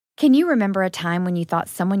Can you remember a time when you thought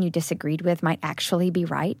someone you disagreed with might actually be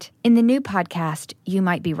right? In the new podcast, You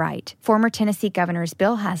Might Be Right, former Tennessee Governors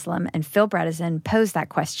Bill Haslam and Phil Bredesen pose that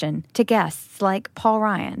question to guests like Paul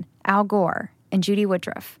Ryan, Al Gore, and Judy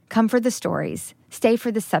Woodruff. Come for the stories, stay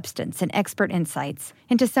for the substance and expert insights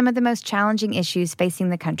into some of the most challenging issues facing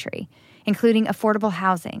the country, including affordable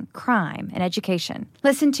housing, crime, and education.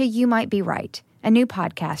 Listen to You Might Be Right, a new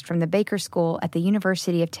podcast from the Baker School at the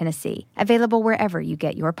University of Tennessee, available wherever you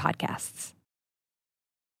get your podcasts.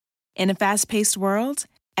 In a fast-paced world,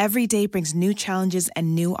 every day brings new challenges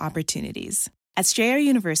and new opportunities. At Strayer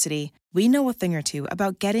University, we know a thing or two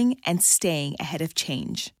about getting and staying ahead of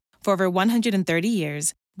change. For over 130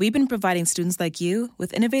 years, we've been providing students like you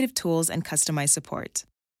with innovative tools and customized support,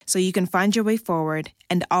 so you can find your way forward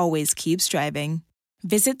and always keep striving.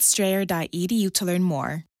 Visit strayer.edu to learn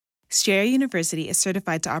more. Strayer University is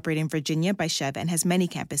certified to operate in Virginia by Chev and has many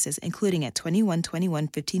campuses, including at 2121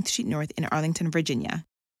 15th Street North in Arlington, Virginia.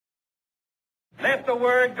 Let the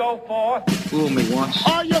word go forth. Fool me once.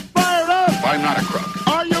 Are you fired up? I'm not a crook.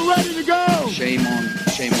 Are you ready to go? Shame on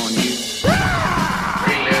you.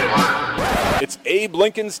 It's Abe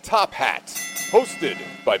Lincoln's Top Hat, hosted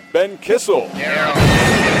by Ben Kissel.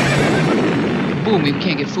 Fool me, we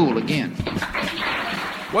can't get fooled again.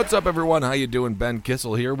 What's up, everyone? How you doing? Ben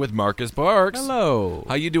Kissel here with Marcus Parks. Hello.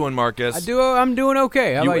 How you doing, Marcus? I'm doing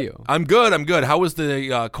okay. How about you? I'm good. How was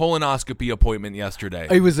the colonoscopy appointment yesterday?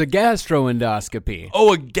 It was a gastroendoscopy.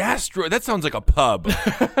 Oh, a gastro. That sounds like a pub.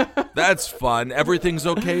 That's fun. Everything's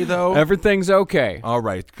okay, though? Everything's okay. All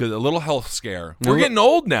right. Good. A little health scare. We're getting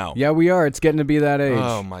old now. Yeah, we are. It's getting to be that age.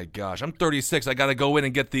 Oh, my gosh. I'm 36. I got to go in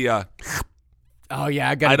and get the... Oh, yeah,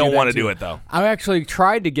 I don't want to do it, though. I actually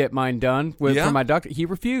tried to get mine done for my doctor. He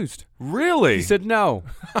refused. Really? He said no.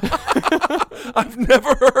 I've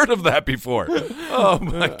never heard of that before. Oh,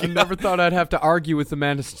 my God. I never thought I'd have to argue with the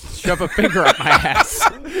man to shove a finger up my ass.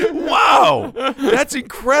 Wow. That's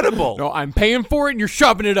incredible. No, I'm paying for it and you're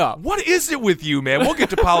shoving it up. What is it with you, man? We'll get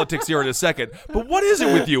to politics here in a second. But what is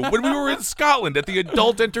it with you? When we were in Scotland at the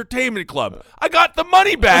Adult Entertainment Club, I got the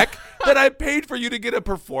money back that I paid for you to get a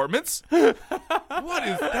performance.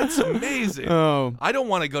 That's amazing. Oh. I don't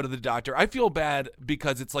want to go to the doctor. I feel bad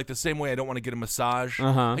because it's like the same way I don't want to get a massage.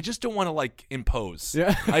 Uh-huh. I just don't want to like impose.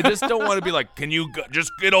 Yeah. I just don't want to be like, can you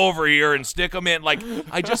just get over here and stick them in? Like,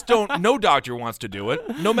 I just don't. No doctor wants to do it.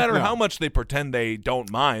 No matter how much they pretend they don't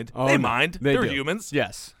mind. Oh, they no. mind. They're humans.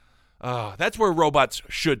 Yes. That's where robots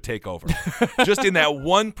should take over. Just in that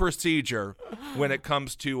one procedure when it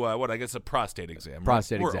comes to a prostate exam.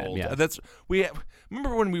 Prostate We're exam, old. yeah.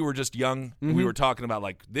 Remember when we were just young and we were talking about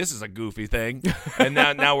like this is a goofy thing, and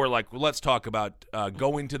now we're like, well, let's talk about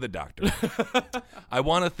going to the doctor. I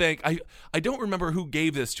want to thank I don't remember who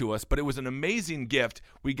gave this to us, but it was an amazing gift.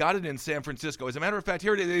 We got it in San Francisco. As a matter of fact,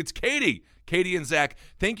 here it is. It's Katie. Katie and Zach,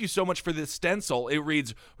 thank you so much for this stencil. It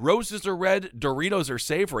reads, roses are red, Doritos are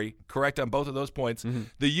savory. Correct on both of those points. Mm-hmm.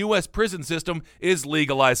 The U.S. prison system is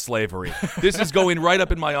legalized slavery. This is going right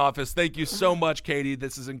up in my office. Thank you so much, Katie.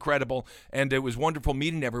 This is incredible. And it was wonderful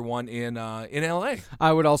meeting everyone in L.A.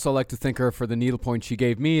 I would also like to thank her for the needlepoint she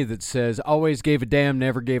gave me that says, always gave a damn,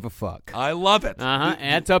 never gave a fuck. I love it. Uh-huh.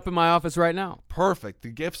 And it's up in my office right now. Perfect. The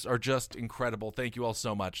gifts are just incredible. Thank you all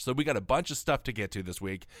so much. So we got a bunch of stuff to get to this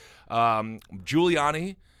week.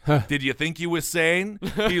 Giuliani, did you think he was sane?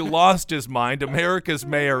 He lost his mind. America's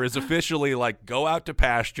mayor is officially like, go out to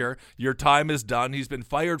pasture. Your time is done. He's been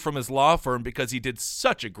fired from his law firm because he did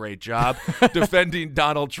such a great job defending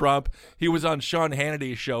Donald Trump. He was on Sean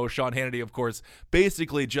Hannity's show. Sean Hannity, of course,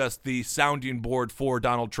 basically just the sounding board for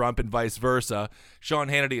Donald Trump and vice versa. Sean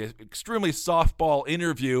Hannity, an extremely softball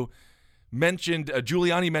interview.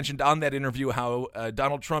 Giuliani mentioned on that interview how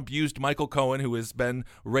Donald Trump used Michael Cohen, who has been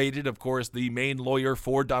rated, of course, the main lawyer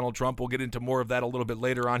for Donald Trump. We'll get into more of that a little bit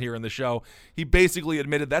later on here in the show. He basically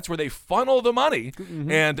admitted that's where they funnel the money. Mm-hmm.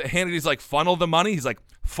 And Hannity's like, funnel the money? He's like,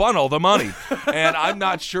 funnel the money. And I'm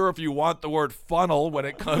not sure if you want the word funnel when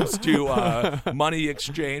it comes to money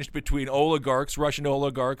exchanged between oligarchs, Russian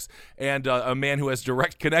oligarchs, and a man who has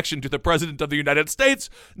direct connection to the president of the United States.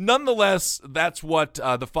 Nonetheless, that's what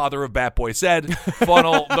the father of Bat Boy said,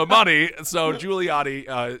 funnel the money. So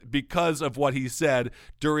Giuliani, because of what he said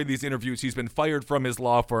during these interviews, he's been fired from his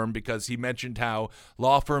law firm because he mentioned how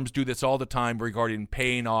law firms do this all the time regarding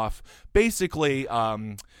paying off basically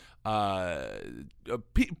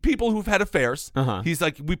people who've had affairs. Uh-huh. He's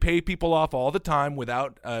like, we pay people off all the time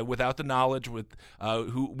without the knowledge, without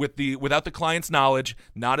the client's knowledge.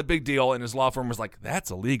 Not a big deal. And his law firm was like,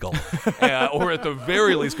 that's illegal, or at the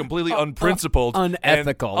very least, completely unprincipled,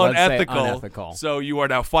 unethical. and Let's say unethical. So you are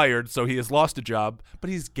now fired. So he has lost a job, but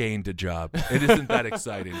he's gained a job. It isn't that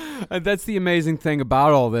exciting. That's the amazing thing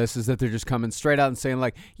about all this is that they're just coming straight out and saying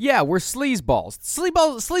like, yeah, we're sleazeballs.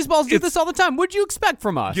 Sleazeballs do this all the time. What'd you expect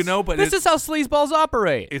from us? But this is how sleazeballs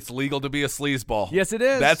operate. It's legal to be a sleazeball. Yes, it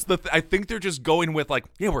is. That's I think they're just going with like,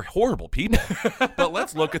 yeah, we're horrible people, but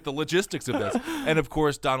let's look at the logistics of this. And of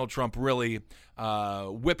course, Donald Trump really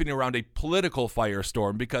whipping around a political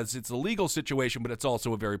firestorm because it's a legal situation, but it's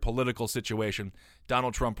also a very political situation.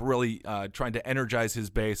 Donald Trump really trying to energize his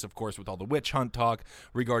base, of course, with all the witch hunt talk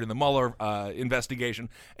regarding the Mueller investigation,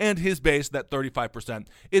 and his base, that 35%,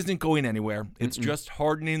 isn't going anywhere. It's just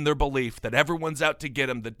hardening their belief that everyone's out to get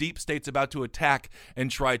him. The deep state's about to attack and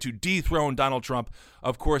try to dethrone Donald Trump.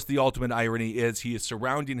 Of course, the ultimate irony is he is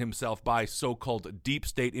surrounding himself by so-called deep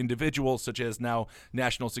state individuals, such as now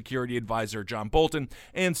National Security Advisor John Bolton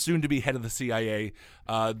and soon-to-be head of the CIA,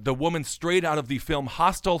 the woman straight out of the film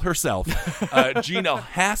Hostel herself, Gina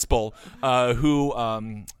Haspel,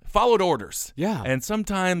 who followed orders. Yeah. And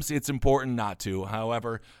sometimes it's important not to.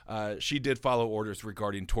 However, she did follow orders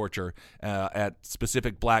regarding torture at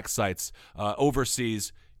specific black sites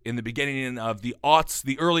overseas in the beginning of the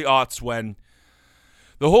early aughts, when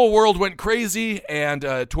the whole world went crazy and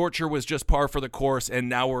torture was just par for the course. And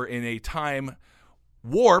now we're in a time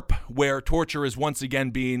warp where torture is once again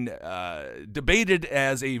being debated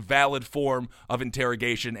as a valid form of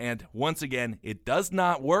interrogation. And once again, it does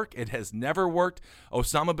not work. It has never worked.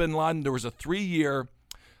 Osama bin Laden, there was a 3-year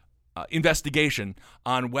investigation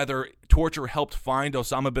on whether torture helped find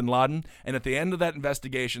Osama bin Laden. And at the end of that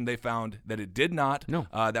investigation, they found that it did not. No.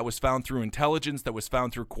 That was found through intelligence. That was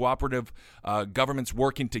found through cooperative governments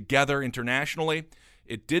working together internationally.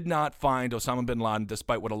 It did not find Osama bin Laden,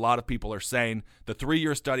 despite what a lot of people are saying. The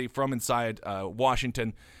 3-year study from inside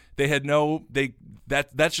Washington, they had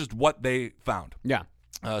that's just what they found. Yeah.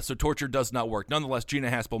 So torture does not work. Nonetheless, Gina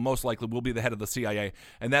Haspel most likely will be the head of the CIA,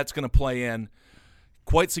 and that's going to play in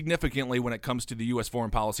quite significantly when it comes to the U.S.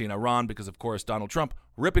 foreign policy in Iran, because, of course, Donald Trump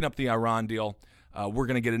ripping up the Iran deal. We're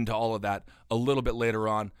going to get into all of that a little bit later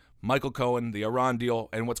on. Michael Cohen, the Iran deal,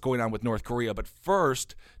 and what's going on with North Korea. But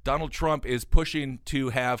first, Donald Trump is pushing to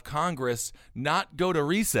have Congress not go to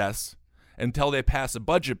recess until they pass a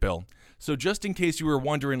budget bill. So just in case you were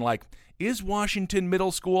wondering, like, is Washington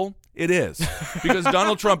middle school? It is. Because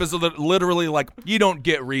Donald Trump is literally like, you don't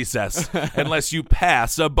get recess unless you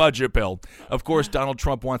pass a budget bill. Of course, Donald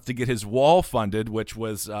Trump wants to get his wall funded, which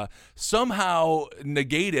was somehow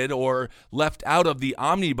negated or left out of the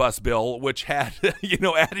omnibus bill, which had,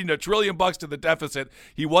 adding $1 trillion to the deficit.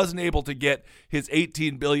 He wasn't able to get his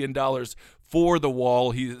 $18 billion for the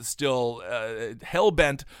wall. He's still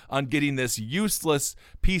hell-bent on getting this useless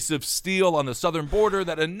piece of steel on the southern border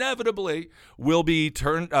that inevitably will be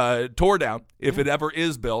tore down if it ever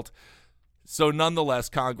is built. So nonetheless,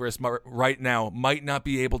 Congress right now might not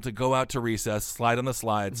be able to go out to recess, slide on the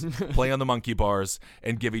slides, play on the monkey bars,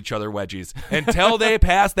 and give each other wedgies until they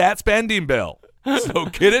pass that spending bill. So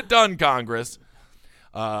get it done, Congress.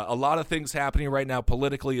 A lot of things happening right now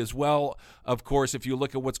politically as well. Of course, if you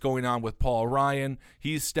look at what's going on with Paul Ryan,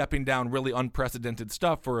 he's stepping down, really unprecedented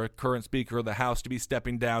stuff for a current Speaker of the House to be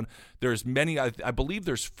stepping down. There's many, I believe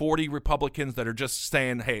there's 40 Republicans that are just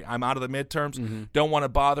saying, hey, I'm out of the midterms, don't want to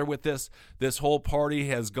bother with this. This whole party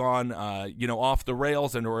has gone, off the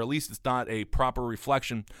rails, or at least it's not a proper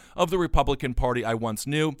reflection of the Republican Party I once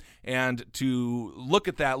knew. And to look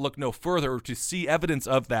at that, look no further, to see evidence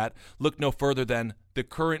of that, look no further than the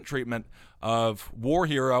current treatment of war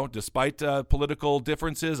hero. Despite political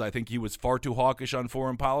differences, I think he was far too hawkish on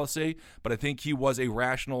foreign policy, but I think he was a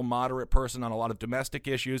rational, moderate person on a lot of domestic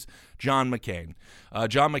issues. John McCain.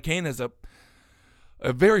 John McCain has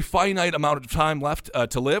a very finite amount of time left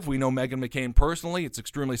to live. We know Meghan McCain personally. It's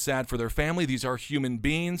extremely sad for their family. These are human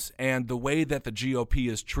beings, and the way that the GOP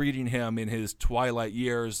is treating him in his twilight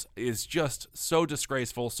years is just so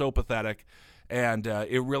disgraceful, so pathetic, and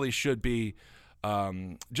it really should be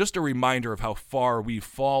just a reminder of how far we've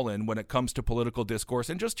fallen when it comes to political discourse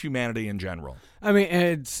and just humanity in general. I mean,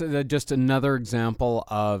 it's just another example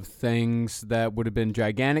of things that would have been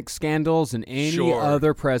gigantic scandals in any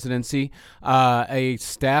other presidency. A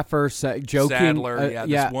staffer joking. Sadler,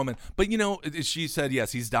 this woman. But, she said,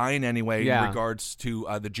 yes, he's dying anyway in regards to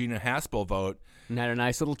the Gina Haspel vote. And had a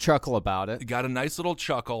nice little chuckle about it. Got a nice little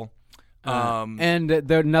chuckle. And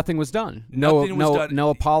there nothing was done. Nothing was done. No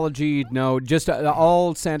apology. No, just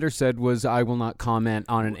all Sanders said was, "I will not comment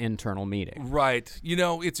on an internal meeting." Right.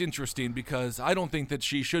 It's interesting because I don't think that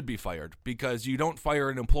she should be fired because you don't fire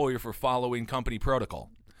an employer for following company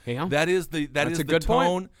protocol. Yeah. That is the good tone.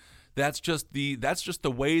 point. That's just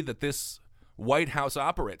the way that this White House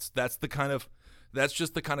operates. That's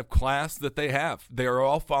just the kind of class that they have. They are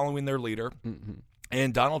all following their leader,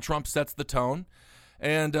 and Donald Trump sets the tone.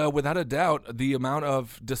 And without a doubt, the amount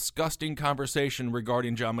of disgusting conversation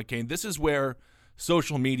regarding John McCain, this is where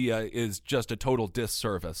social media is just a total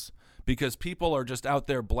disservice because people are just out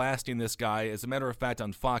there blasting this guy. As a matter of fact,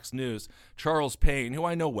 on Fox News, Charles Payne, who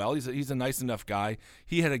I know well, he's a nice enough guy.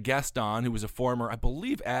 He had a guest on who was a former, I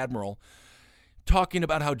believe, admiral, talking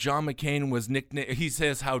about how John McCain was nicknamed. He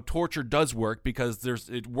says how torture does work because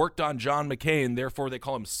it worked on John McCain, therefore they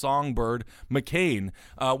call him Songbird McCain,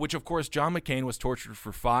 which of course John McCain was tortured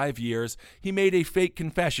for 5 years. He made a fake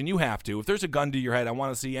confession. You have to. If there's a gun to your head, I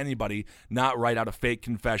want to see anybody not write out a fake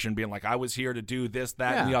confession being like, I was here to do this,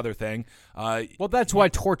 that, and the other thing. Well, that's why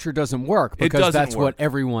torture doesn't work because that's what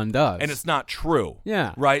everyone does. And it's not true.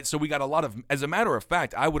 Yeah. Right? So we got a lot of, as a matter of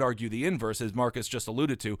fact, I would argue the inverse, as Marcus just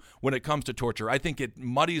alluded to, when it comes to torture. I think it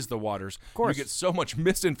muddies the waters. Of course. You get so much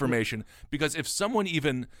misinformation because if someone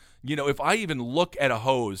even, if I even look at a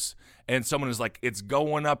hose and someone is like, it's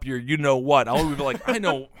going up your you-know-what, I'll be like, I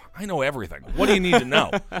know everything. What do you need to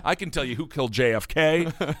know? I can tell you who killed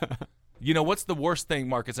JFK. What's the worst thing,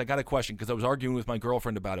 Marcus? I got a question because I was arguing with my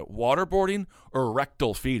girlfriend about it. Waterboarding or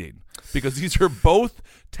rectal feeding? Because these are both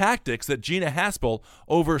tactics that Gina Haspel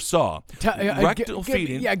oversaw. Rectal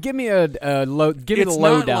feeding. Give me the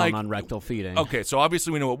lowdown on rectal feeding. Okay, so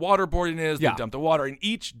obviously we know what waterboarding is. They dump the water, and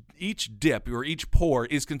each dip or each pour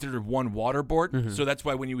is considered one waterboard. So that's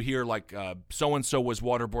why when you hear like so-and-so was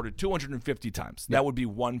waterboarded 250 times, that would be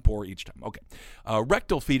one pour each time. Okay.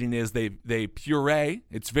 Rectal feeding is they puree.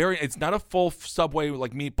 It's not a full Subway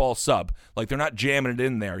like meatball sub. Like they're not jamming it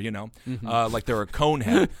in there, like they're a cone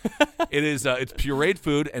head. It's pureed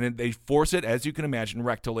food, and they force it, as you can imagine,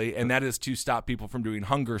 rectally, and that is to stop people from doing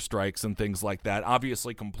hunger strikes and things like that.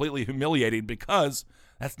 Obviously completely humiliating because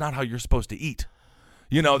that's not how you're supposed to eat.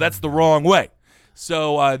 That's the wrong way.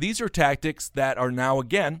 So these are tactics that are now,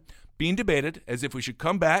 again, being debated as if they should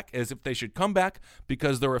come back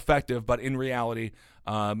because they're effective, but in reality,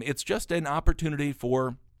 it's just an opportunity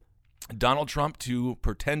for Donald Trump to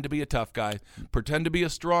pretend to be a tough guy, pretend to be a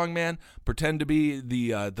strong man, pretend to be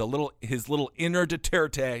his little inner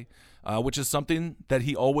Duterte, which is something that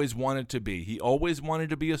he always wanted to be. He always wanted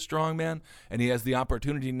to be a strong man, and he has the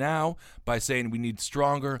opportunity now by saying we need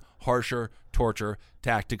stronger, harsher torture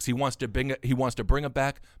tactics. He wants to bring it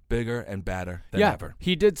back bigger and badder than ever.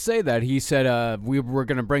 He did say that. He said we were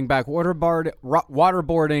going to bring back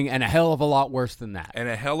waterboarding and a hell of a lot worse than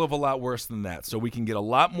that. So we can get a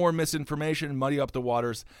lot more misinformation, muddy up the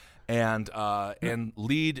waters, and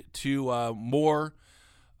lead to more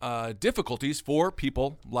difficulties for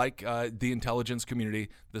people like the intelligence community,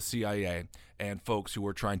 the CIA, and folks who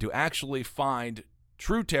are trying to actually find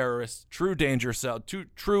true terrorists, true dangerous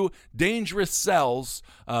cells,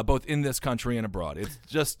 both in this country and abroad. It's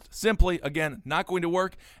just simply, again, not going to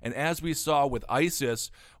work. And as we saw with ISIS,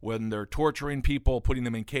 when they're torturing people, putting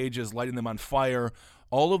them in cages, lighting them on fire,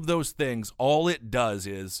 all of those things, all it does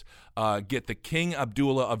is get the King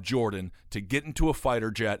Abdullah of Jordan to get into a fighter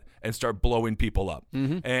jet and start blowing people up.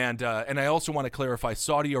 And I also want to clarify,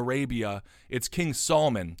 Saudi Arabia, it's King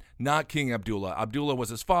Salman, not King Abdullah. Abdullah was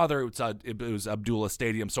his father. It was Abdullah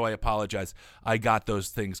Stadium, so I apologize. I got those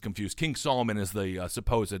things confused. King Salman is the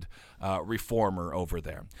supposed reformer over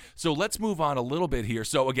there. So let's move on a little bit here.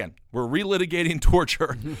 So again, we're relitigating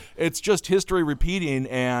torture. It's just history repeating,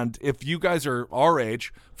 and if you guys are our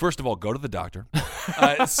age, first of all, go to the doctor.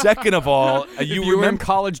 Second of all, if you were in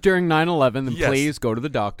college during 9/11, then please go to the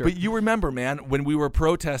doctor. But you remember, man, when we were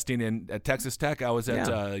protesting at Texas Tech, I was at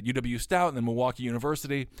UW Stout and then Milwaukee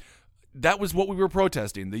University. That was what we were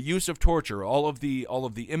protesting: the use of torture, all of the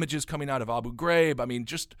images coming out of Abu Ghraib. I mean,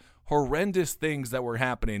 just horrendous things that were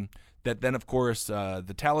happening. That then, of course,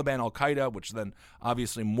 the Taliban, Al Qaeda, which then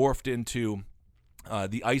obviously morphed into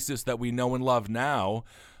the ISIS that we know and love now.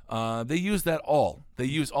 They use that all. They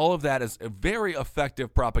use all of that as a very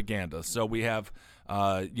effective propaganda. So we have,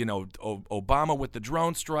 Obama with the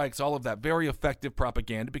drone strikes, all of that very effective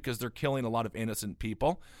propaganda because they're killing a lot of innocent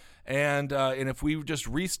people. And if we just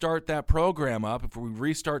restart that program up, if we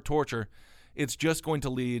restart torture, it's just going to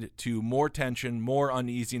lead to more tension, more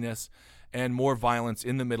uneasiness, and more violence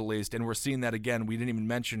in the Middle East. And we're seeing that again. We didn't even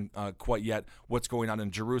mention quite yet what's going on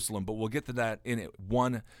in Jerusalem, but we'll get to that in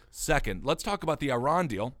 1 second. Let's talk about the Iran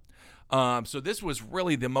deal. So this was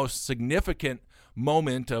really the most significant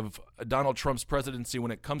moment of Donald Trump's presidency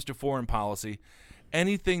when it comes to foreign policy.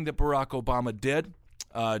 Anything that Barack Obama did,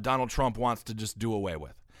 Donald Trump wants to just do away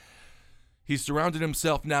with. He's surrounded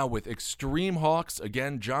himself now with extreme hawks.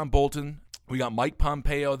 Again, John Bolton. We got Mike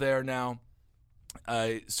Pompeo there now.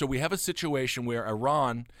 So we have a situation where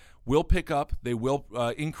Iran will pick up. They will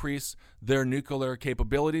increase their nuclear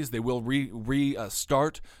capabilities. They will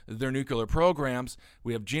restart their nuclear programs.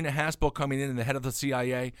 We have Gina Haspel coming in the head of the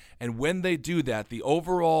CIA. And when they do that, the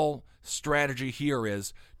overall strategy here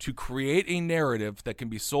is to create a narrative that can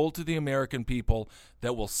be sold to the American people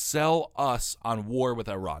that will sell us on war with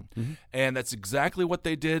Iran. Mm-hmm. And that's exactly what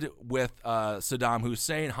they did with Saddam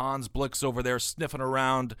Hussein. Hans Blix over there sniffing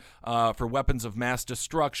around for weapons of mass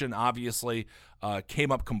destruction obviously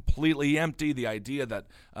came up completely empty. The idea that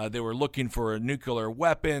they were looking for a nuclear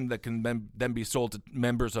weapon that can then be sold to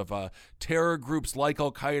members of terror groups like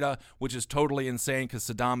Al-Qaeda, which is totally insane because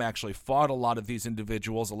Saddam actually fought a lot of these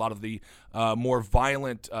individuals, a lot of the more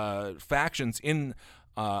violent factions in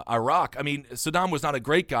Iraq. I mean, Saddam was not a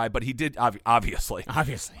great guy, but he did, obviously.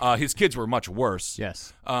 His kids were much worse.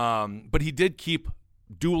 Yes. But he did keep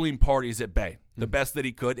dueling parties at bay the best that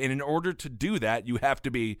he could. And in order to do that, you have to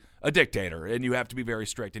be a dictator, and you have to be very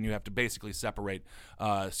strict, and you have to basically separate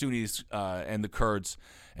Sunnis and the Kurds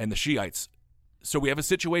and the Shiites. So we have a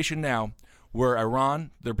situation now where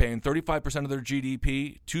Iran, they're paying 35% of their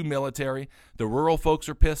GDP to military. The rural folks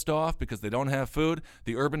are pissed off because they don't have food.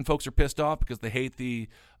 The urban folks are pissed off because they hate the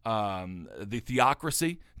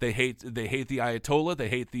theocracy. They hate the Ayatollah. They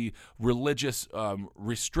hate the religious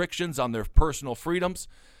restrictions on their personal freedoms.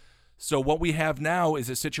 So what we have now is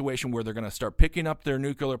a situation where they're going to start picking up their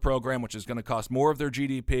nuclear program, which is going to cost more of their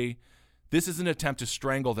GDP. This is an attempt to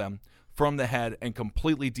strangle them from the head and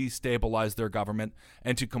completely destabilize their government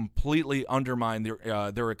and to completely undermine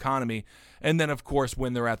their economy. And then, of course,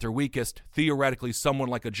 when they're at their weakest, theoretically, someone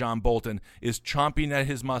like a John Bolton is chomping at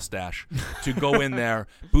his mustache to go in there,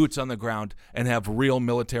 boots on the ground, and have real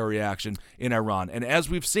military action in Iran. And as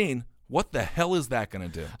we've seen, what the hell is that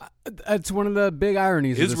going to do? It's one of the big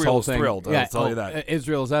ironies of this whole thing. Israel's thrilled, I'll tell you that.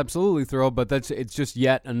 Israel is absolutely thrilled, but it's just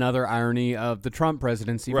yet another irony of the Trump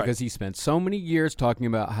presidency because he spent so many years talking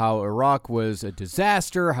about how Iraq was a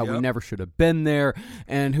disaster, how we never should have been there,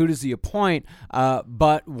 and who does he appoint?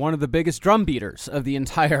 But one of the biggest drum beaters of the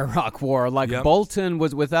entire Iraq war. Bolton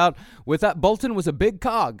was Bolton was a big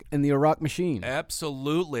cog in the Iraq machine.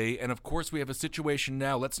 Absolutely. And of course we have a situation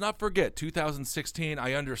now. Let's not forget 2016,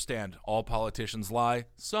 I understand all politicians lie,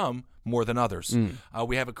 some more than others.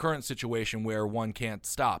 We have a current situation where one can't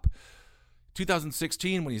stop.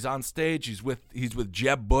 2016, when he's on stage, he's with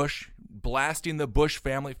Jeb Bush, blasting the Bush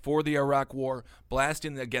family for the Iraq war,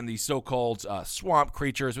 blasting, again, these so-called swamp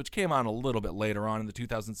creatures, which came on a little bit later on in the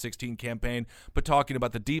 2016 campaign, but talking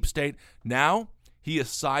about the deep state. Now he is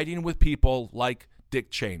siding with people like Dick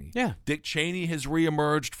Cheney. Yeah. Dick Cheney has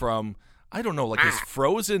reemerged from, I don't know, like his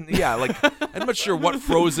frozen, I'm not sure what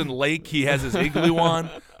frozen lake he has his igloo on,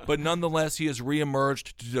 but nonetheless, he has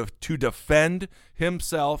reemerged to defend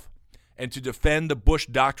himself and to defend the Bush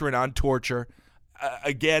doctrine on torture.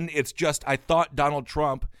 Again, it's just, I thought Donald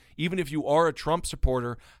Trump, even if you are a Trump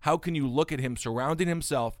supporter, how can you look at him surrounding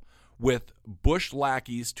himself with Bush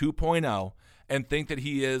lackeys 2.0 and think that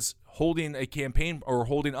he is holding a campaign or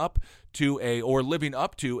living up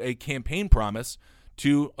to a campaign promise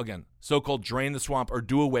to, again, so-called drain the swamp or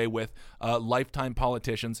do away with lifetime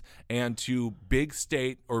politicians and to big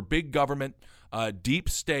state or big government, deep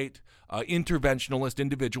state, interventionalist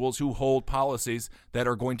individuals who hold policies that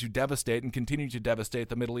are going to devastate and continue to devastate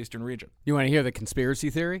the Middle Eastern region. You want to hear the conspiracy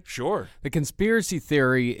theory? Sure. The conspiracy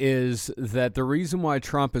theory is that the reason why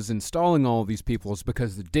Trump is installing all of these people is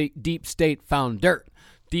because the deep state found dirt.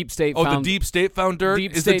 The deep state found dirt?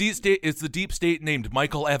 Is the deep state named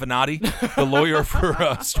Michael Avenatti, the lawyer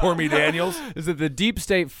for Stormy Daniels? Is it the deep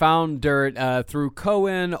state found dirt through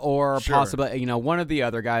Cohen or possibly, one of the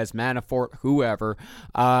other guys, Manafort, whoever,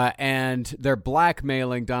 and they're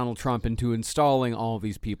blackmailing Donald Trump into installing all of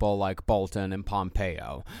these people like Bolton and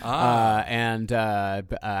Pompeo.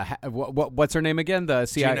 What's her name again? The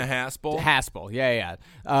CIA? Gina Haspel. Haspel, yeah.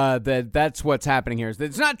 That's what's happening here.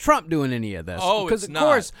 It's not Trump doing any of this. Oh, it's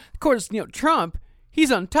not. Of course, Trump,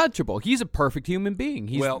 he's untouchable. He's a perfect human being.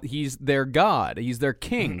 He's their god. He's their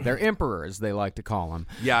king, their emperor, as they like to call him.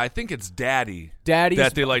 Yeah, I think it's Daddy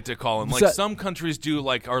that they like to call him. Like some countries do,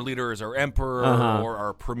 like our leader is our emperor or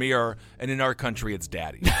our premier, and in our country it's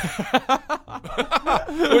Daddy.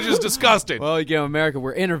 Which is disgusting. Well, America,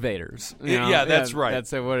 we're innovators. That's right.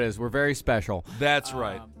 That's what it is. We're very special. That's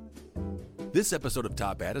right. This episode of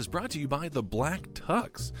Top Hat is brought to you by The Black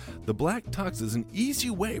Tux. The Black Tux is an easy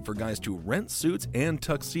way for guys to rent suits and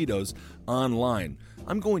tuxedos online.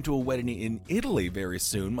 I'm going to a wedding in Italy very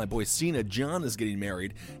soon. My boy Cena John is getting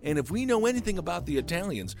married, and if we know anything about the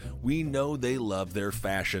Italians, we know they love their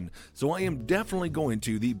fashion. So I am definitely going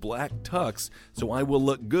to the Black Tux, so I will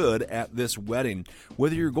look good at this wedding.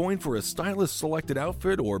 Whether you're going for a stylist-selected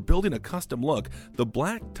outfit or building a custom look, the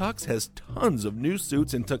Black Tux has tons of new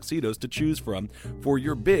suits and tuxedos to choose from for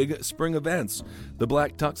your big spring events. The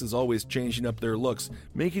Black Tux is always changing up their looks,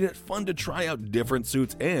 making it fun to try out different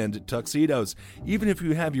suits and tuxedos. Even if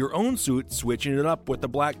you have your own suit, switching it up with the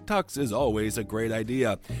Black Tux is always a great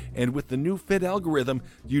idea. And with the new fit algorithm,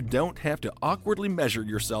 you don't have to awkwardly measure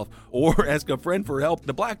yourself or ask a friend for help.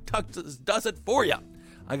 The Black Tux does it for you.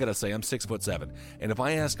 I gotta say, I'm 6'7", and if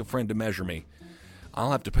I ask a friend to measure me,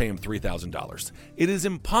 I'll have to pay him $3,000. It is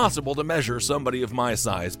impossible to measure somebody of my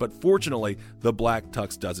size, but fortunately, the Black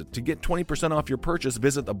Tux does it. To get 20% off your purchase,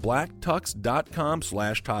 visit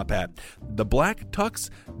theblacktux.com/tophat.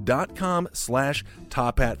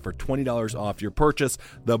 Theblacktux.com/tophat for $20 off your purchase.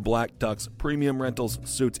 The Black Tux, premium rentals,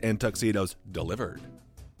 suits, and tuxedos delivered.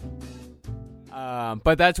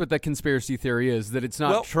 But that's what the conspiracy theory is, that it's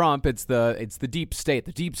not Trump, it's the deep state.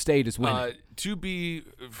 The deep state is winning. So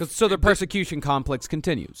the persecution complex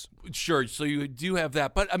continues. Sure, so you do have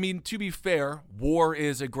that. But, I mean, to be fair, war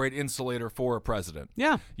is a great insulator for a president.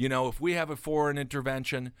 Yeah. You know, if we have a foreign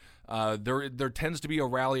intervention, there tends to be a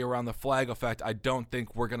rally around the flag effect. I don't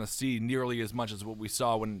think we're going to see nearly as much as what we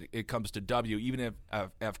saw when it comes to W. Even if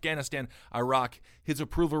Afghanistan, Iraq, his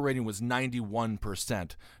approval rating was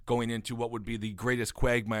 91% going into what would be the greatest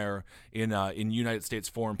quagmire in United States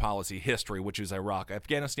foreign policy history, which is Iraq.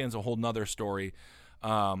 Afghanistan's a whole nother story.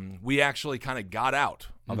 We actually kind of got out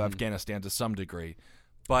of Afghanistan to some degree,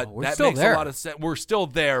 but that makes a lot of sense. We're still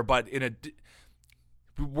there, but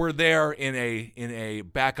we're there in a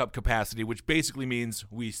backup capacity, which basically means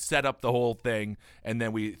we set up the whole thing and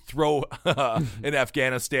then we throw an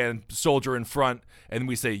Afghanistan soldier in front and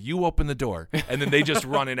we say, "You open the door," and then they just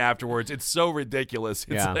run in afterwards. It's so ridiculous.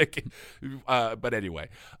 It's but anyway.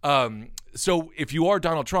 So if you are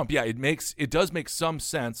Donald Trump, it does make some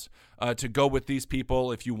sense to go with these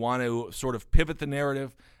people if you want to sort of pivot the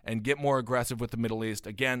narrative and get more aggressive with the Middle East.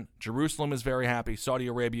 Again, Jerusalem is very happy. Saudi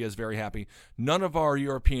Arabia is very happy. None of our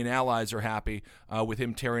European allies are happy with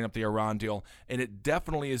him tearing up the Iran deal. And it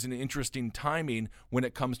definitely is an interesting timing when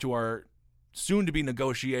it comes to our soon-to-be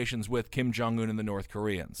negotiations with Kim Jong-un and the North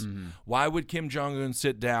Koreans. Why would Kim Jong-un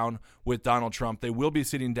sit down with Donald Trump? They will be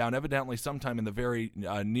sitting down evidently sometime in the very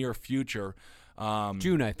near future.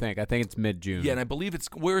 June, I think. I think it's mid-June. Yeah, and I believe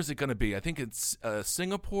where is it going to be? I think it's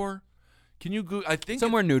Singapore. Can you go? I think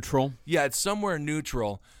somewhere neutral. Yeah, it's somewhere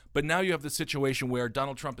neutral. But now you have the situation where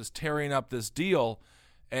Donald Trump is tearing up this deal.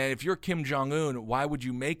 And if you're Kim Jong-un, why would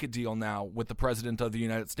you make a deal now with the president of the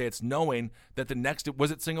United States, knowing that the next – was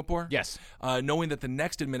it Singapore? Yes. Knowing that the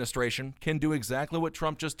next administration can do exactly what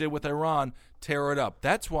Trump just did with Iran, tear it up.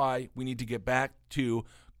 That's why we need to get back to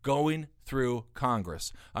going through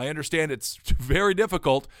Congress. I understand it's very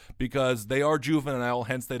difficult because they are juvenile,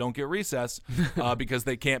 hence they don't get recess because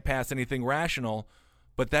they can't pass anything rational.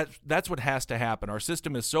 But that's what has to happen. Our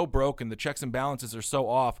system is so broken, the checks and balances are so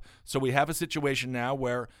off. So we have a situation now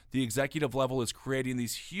where the executive level is creating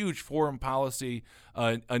these huge foreign policy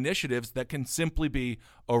initiatives that can simply be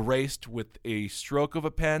erased with a stroke of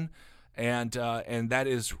a pen. And that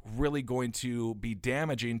is really going to be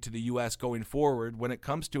damaging to the U.S. going forward when it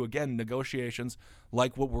comes to, again, negotiations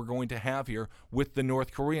like what we're going to have here with the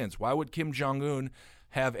North Koreans. Why would Kim Jong-un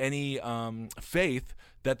have any faith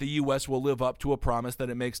that the U.S. will live up to a promise that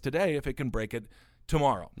it makes today if it can break it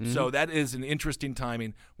tomorrow? So that is an interesting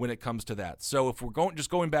timing when it comes to that. So if we're going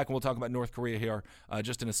back, and we'll talk about North Korea here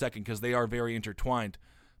just in a second because they are very intertwined.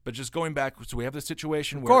 But just going back, so we have the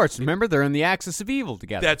situation where... Of course, remember, they're in the axis of evil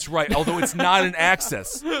together. That's right, although it's not an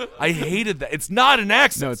axis. I hated that. It's not an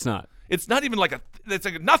axis. No, it's not. It's not even like it's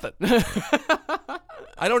like nothing.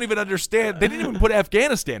 I don't even understand. They didn't even put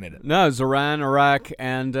Afghanistan in it. No, it's Iran, Iraq,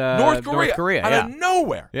 and North Korea. Out of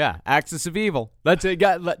nowhere. Yeah, axis of evil.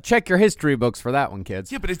 Check your history books for that one,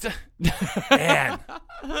 kids. Yeah, but it's... man.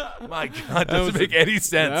 My God, doesn't make any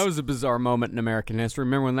sense. That was a bizarre moment in American history.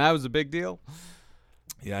 Remember when that was a big deal?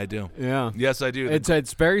 Yeah, I do. Yeah. Yes, I do.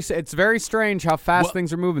 It's very strange how fast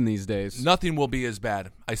things are moving these days. Nothing will be as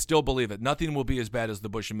bad. I still believe it. Nothing will be as bad as the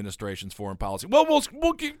Bush administration's foreign policy. Well,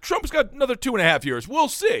 Trump's got another 2.5 years. We'll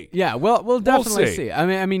see. Yeah, we'll definitely see.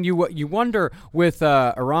 I mean, you wonder with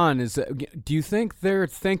Iran do you think they're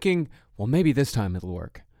thinking, well, maybe this time it'll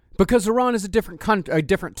work? Because Iran is a different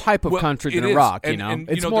type of country than Iraq.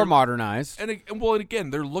 It's more modernized. And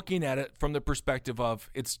again, they're looking at it from the perspective of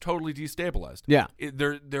it's totally destabilized. Yeah,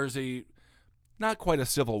 there's not quite a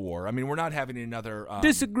civil war. I mean, we're not having another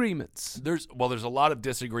disagreements. There's a lot of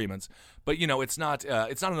disagreements, but it's not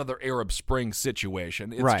another Arab Spring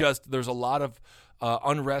situation. It's just there's a lot of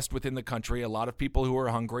unrest within the country, a lot of people who are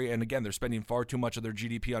hungry, and again, they're spending far too much of their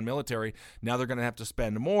GDP on military. Now they're going to have to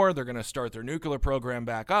spend more. They're going to start their nuclear program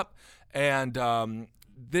back up, and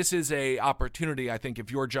this is a opportunity. I think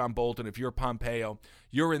if you're John Bolton, if you're Pompeo,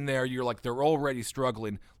 you're in there. You're like, they're already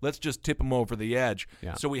struggling. Let's just tip them over the edge.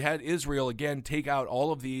 Yeah. So we had Israel again take out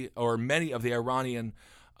many of the Iranian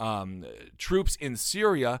troops in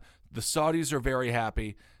Syria. The Saudis are very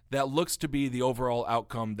happy. That looks to be the overall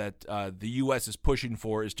outcome that the U.S. is pushing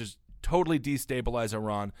for, is just totally destabilize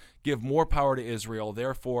Iran, give more power to Israel,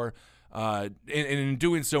 therefore, in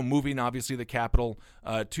doing so, moving, obviously, the capital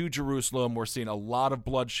to Jerusalem. We're seeing a lot of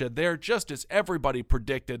bloodshed there, just as everybody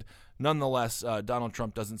predicted. Nonetheless, Donald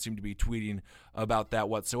Trump doesn't seem to be tweeting about that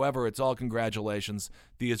whatsoever. It's all congratulations.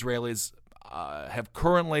 The Israelis have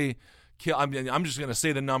currently... I'm just going to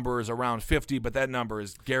say the number is around 50, but that number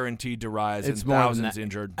is guaranteed to rise. It's and more thousands than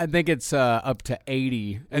injured. I think it's up to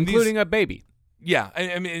 80, including a baby. Yeah,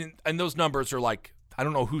 I mean, and those numbers are like, I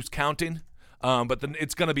don't know who's counting, but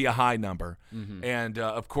it's going to be a high number. Mm-hmm. And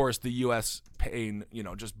of course, the U.S. paying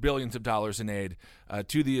just billions of dollars in aid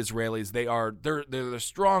to the Israelis. They're the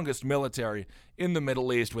strongest military in the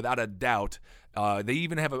Middle East, without a doubt. They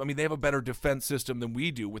even have they have a better defense system than we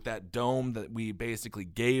do with that dome that we basically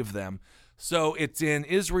gave them. So it's in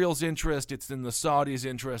Israel's interest, it's in the Saudis'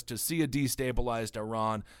 interest to see a destabilized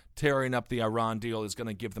Iran. Tearing up the Iran deal is going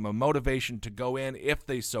to give them a motivation to go in if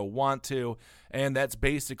they so want to. And that's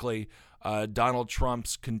basically Donald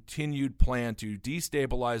Trump's continued plan to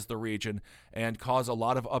destabilize the region and cause a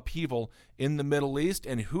lot of upheaval in the Middle East.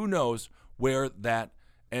 And who knows where that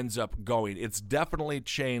ends up going. It's definitely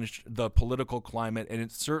changed the political climate, and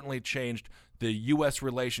it's certainly changed the U.S.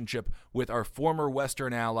 relationship with our former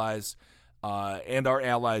Western allies and our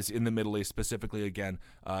allies in the Middle East, specifically again.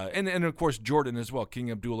 And of course, Jordan as well, King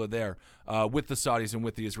Abdullah there, with the Saudis and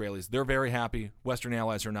with the Israelis. They're very happy. Western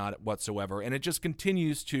allies are not whatsoever. And it just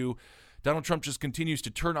continues to, Donald Trump just continues to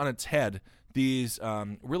turn on its head these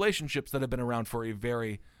relationships that have been around for a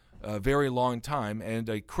very long time, and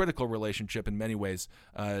a critical relationship in many ways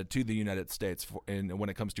to the United States when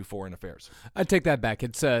it comes to foreign affairs. I take that back.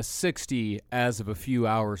 It's 60 as of a few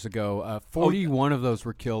hours ago. 41 of those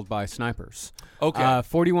were killed by snipers. Okay.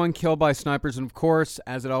 41 killed by snipers, and of course,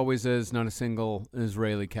 as it always is, not a single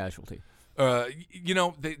Israeli casualty.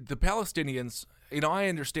 The Palestinians... I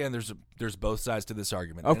understand there's both sides to this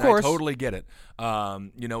argument. Of course. I totally get it.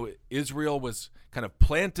 Israel was kind of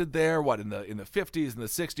planted there, in the 50s and the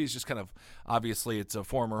 60s, just kind of, obviously it's a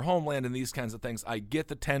former homeland and these kinds of things. I get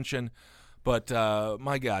the tension, but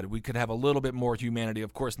my God, we could have a little bit more humanity.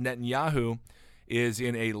 Of course, Netanyahu is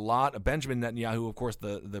in a lot. Benjamin Netanyahu, of course,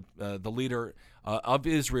 the leader of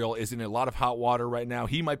Israel, is in a lot of hot water right now.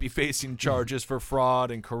 He might be facing charges for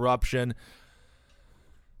fraud and corruption.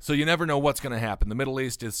 So you never know what's going to happen. The Middle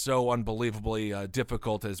East is so unbelievably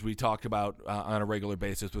difficult, as we talk about on a regular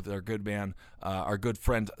basis with our good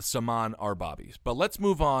friend Saman Arbabi. But let's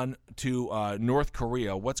move on to North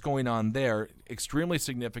Korea. What's going on there? Extremely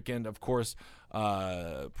significant, of course.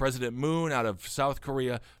 President Moon out of South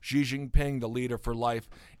Korea, Xi Jinping, the leader for life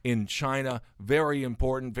in China. Very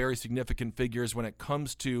important, very significant figures when it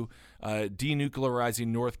comes to denuclearizing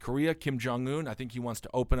North Korea. Kim Jong-un, I think he wants to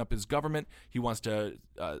open up his government. He wants to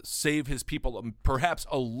save his people perhaps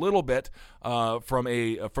a little bit from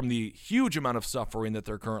the huge amount of suffering that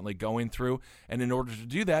they're currently going through. And in order to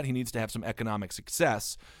do that, he needs to have some economic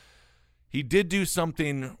success. He did do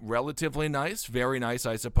something relatively nice, very nice,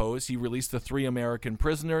 I suppose. He released the 3 American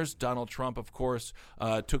prisoners. Donald Trump, of course,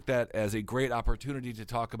 took that as a great opportunity to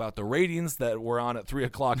talk about the ratings that were on at 3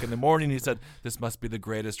 o'clock in the morning. He said, this must be the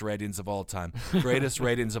greatest ratings of all time. Greatest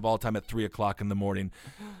ratings of all time at 3 o'clock in the morning.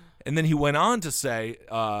 And then he went on to say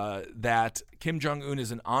that Kim Jong-un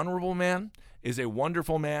is an honorable man, is a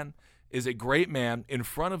wonderful man, is a great man in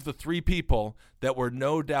front of the 3 people that were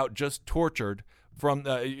no doubt just tortured from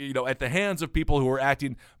at the hands of people who were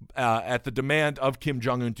acting at the demand of Kim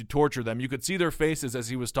Jong-un to torture them. You could see their faces as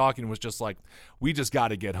he was talking, was just like, we just got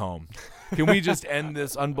to get home. Can we just end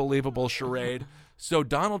this unbelievable charade? So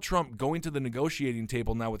Donald Trump going to the negotiating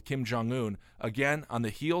table now with Kim Jong-un, again, on the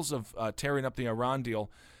heels of tearing up the Iran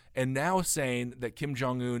deal, and now saying that Kim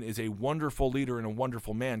Jong-un is a wonderful leader and a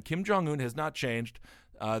wonderful man. Kim Jong-un has not changed.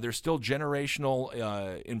 There's still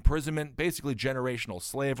generational imprisonment, basically generational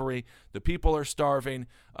slavery. The people are starving.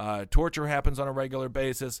 Torture happens on a regular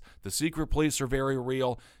basis. The secret police are very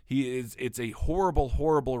real. It's a horrible,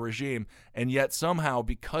 horrible regime. And yet somehow,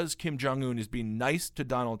 because Kim Jong-un is being nice to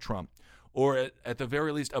Donald Trump, or at the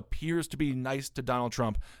very least appears to be nice to Donald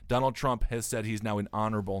Trump has said he's now an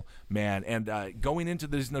honorable man. And going into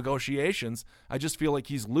these negotiations, I just feel like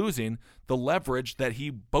he's losing the leverage that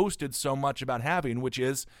he boasted so much about having, which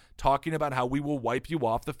is talking about how we will wipe you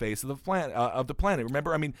off the face of the planet.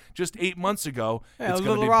 Remember, I mean, just 8 months ago, it's going to be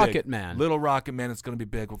Little Rocket big. Man. Little Rocket Man, it's going to be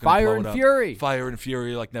big. We're gonna Fire blow and it up. Fury. Fire and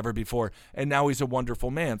Fury like never before. And now he's a wonderful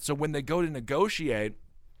man. So when they go to negotiate,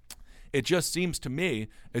 it just seems to me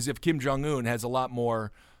as if Kim Jong-un has a lot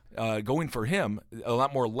more going for him, a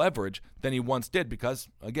lot more leverage than he once did because,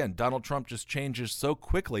 again, Donald Trump just changes so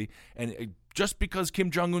quickly. And just because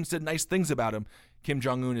Kim Jong-un said nice things about him, Kim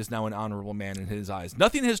Jong-un is now an honorable man in his eyes.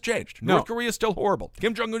 Nothing has changed. No. North Korea is still horrible.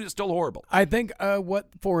 Kim Jong-un is still horrible. I think what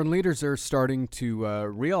foreign leaders are starting to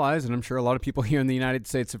realize, and I'm sure a lot of people here in the United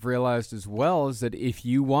States have realized as well, is that if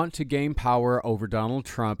you want to gain power over Donald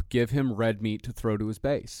Trump, give him red meat to throw to his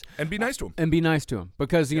base. And be nice to him. And be nice to him.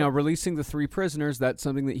 Because, you know, releasing the 3 prisoners, that's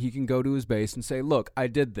something that he can go to his base and say, look, I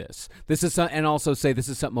did this. This is and also say, this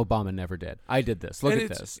is something Obama never did. I did this. Look at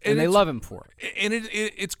this. And they love him for it. And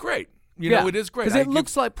it's great. You know, it is great. Because it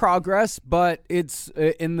looks like progress, but it's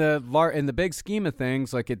in the big scheme of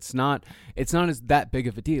things, like it's not as that big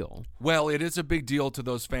of a deal. Well, it is a big deal to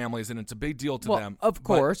those families, and it's a big deal to them. Of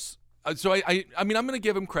course. So I mean, I'm going to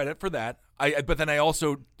give him credit for that. But then I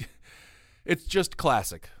also, it's just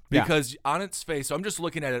classic because on its face, so I'm just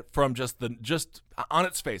looking at it from just on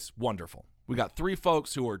its face, wonderful. We got 3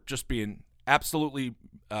 folks who are just being absolutely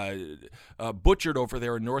butchered over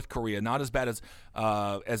there in North Korea. Not as bad as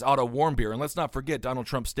Otto Warmbier. And let's not forget Donald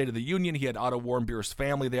Trump's State of the Union. He had Otto Warmbier's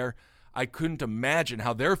family there. I couldn't imagine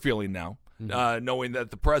how they're feeling now, knowing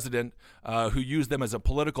that the president, who used them as a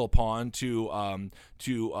political pawn to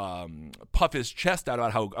puff his chest out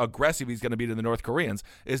about how aggressive he's going to be to the North Koreans,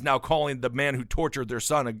 is now calling the man who tortured their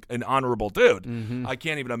son an honorable dude. Mm-hmm. I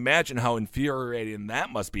can't even imagine how infuriating that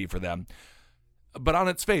must be for them. But on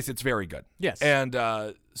its face, it's very good. Yes. And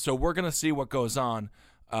so we're going to see what goes on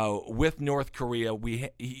with North Korea.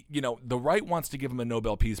 The right wants to give him a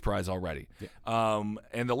Nobel Peace Prize already. Yeah.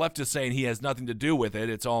 And the left is saying he has nothing to do with it.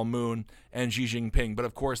 It's all Moon and Xi Jinping. But,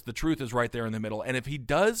 of course, the truth is right there in the middle. And if he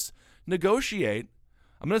does negotiate,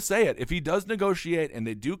 I'm going to say it, if he does negotiate and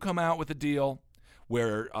they do come out with a deal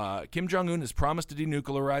where Kim Jong-un has promised to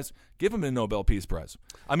denuclearize, give him a Nobel Peace Prize.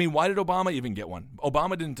 I mean, why did Obama even get one?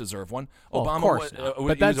 Obama didn't deserve one. Obama, of course not.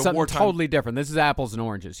 But that's something totally different. This is apples and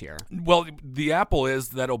oranges here. Well, the apple is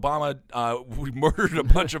that Obama murdered a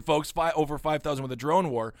bunch of folks, over 5,000 with a drone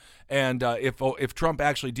war, and if Trump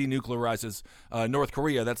actually denuclearizes North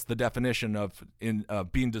Korea, that's the definition of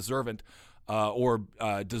being deserving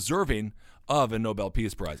of a Nobel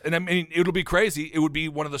Peace Prize. And I mean, it'll be crazy. It would be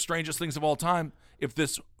one of the strangest things of all time if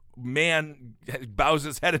this man bows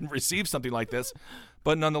his head and receives something like this.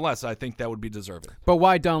 But nonetheless, I think that would be deserving. But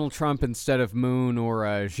why Donald Trump instead of Moon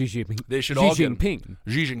or Xi Jinping? They should all get Xi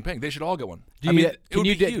Jinping. They should all get one. Can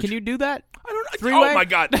you do that? I don't know. Three-way? Oh my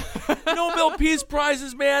God! Nobel Peace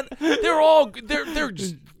Prizes, man. They're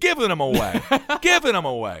just giving them away. Giving them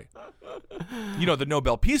away. You know, the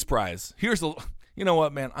Nobel Peace Prize. You know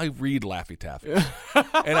what, man? I read Laffy Taffy,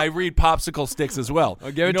 and I read Popsicle Sticks as well.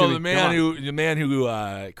 Oh, give it to me. The man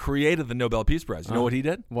who created the Nobel Peace Prize. You know what he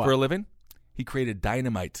did for a living? He created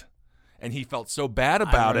dynamite, and he felt so bad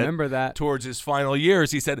about it. That. Towards his final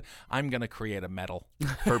years, he said, "I'm going to create a medal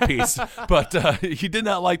for peace." But he did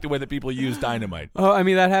not like the way that people use dynamite. Oh, I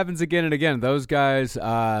mean, that happens again and again. Those guys,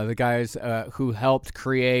 the guys who helped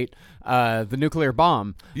create the nuclear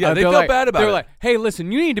bomb. Yeah, they felt bad about it. They're like, hey,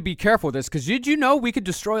 listen, you need to be careful with this because did you know we could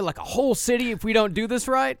destroy like a whole city if we don't do this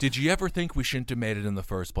right? Did you ever think we shouldn't have made it in the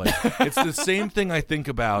first place? It's the same thing I think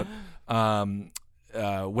about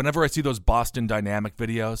whenever I see those Boston Dynamic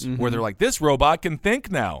videos where they're like, this robot can think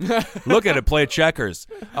now. Look at it play checkers.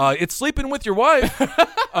 It's sleeping with your wife.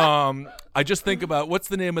 I just think about, what's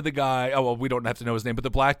the name of the guy? Oh, well, we don't have to know his name, but the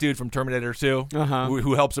black dude from Terminator 2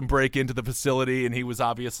 who helps him break into the facility, and he was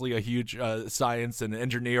obviously a huge science and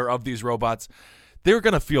engineer of these robots. They're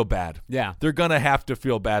going to feel bad. Yeah. They're going to have to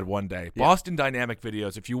feel bad one day. Yeah. Boston Dynamic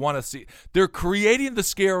videos, if you want to see, they're creating the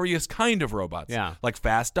scariest kind of robots. Yeah. Like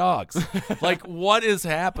fast dogs. Like, what is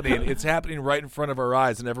happening? It's happening right in front of our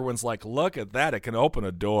eyes, and everyone's like, look at that. It can open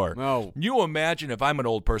a door. Oh. You imagine if I'm an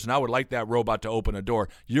old person, I would like that robot to open a door.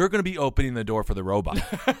 You're going to be opening the door for the robot.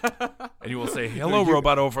 And you will say, hello,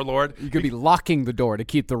 robot overlord. You could be locking the door to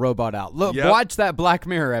keep the robot out. Look, watch that Black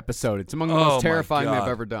Mirror episode. It's among the most terrifying they've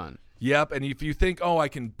ever done. Yep, and if you think, oh, I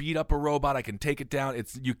can beat up a robot, I can take it down,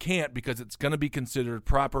 you can't, because it's going to be considered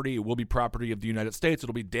property. It will be property of the United States.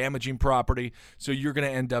 It'll be damaging property, so you're going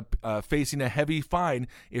to end up facing a heavy fine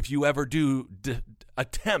if you ever do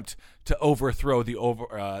attempt to overthrow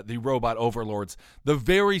the robot overlords, the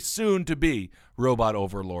very soon-to-be robot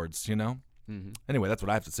overlords, you know? Mm-hmm. Anyway, that's what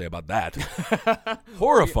I have to say about that.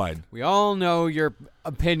 Horrified. We all know your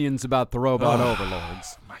opinions about the robot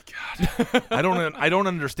overlords. My God, I don't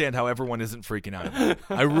understand how everyone isn't freaking out.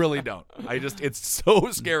 I really don't. It's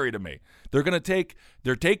so scary to me.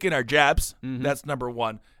 They're taking our jobs. Mm-hmm. That's number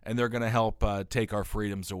one, and they're gonna help take our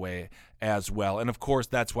freedoms away as well. And of course,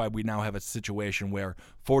 that's why we now have a situation where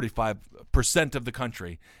 45% of the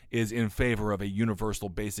country is in favor of a universal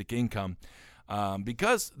basic income.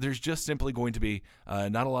 Because there's just simply going to be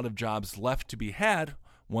not a lot of jobs left to be had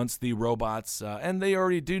once the robots, and they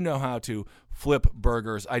already do know how to flip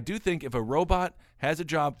burgers. I do think if a robot has a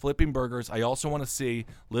job flipping burgers, I also want to see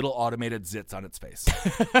little automated zits on its face.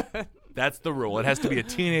 That's the rule. It has to be a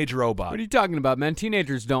teenage robot. What are you talking about, man?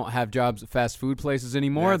 Teenagers don't have jobs at fast food places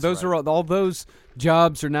anymore. That's right. All those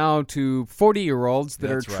jobs are now to 40-year-olds that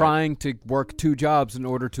That's are right. trying to work 2 jobs in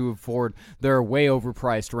order to afford their way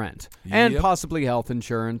overpriced rent and possibly health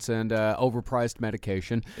insurance and overpriced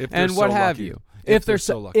medication and what have you. If they're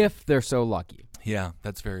so lucky. Yeah,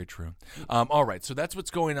 that's very true. All right, so that's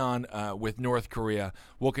what's going on with North Korea.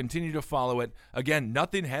 We'll continue to follow it. Again,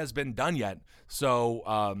 nothing has been done yet. So,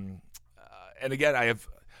 and again,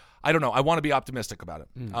 I don't know. I want to be optimistic about it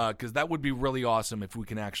because that would be really awesome if we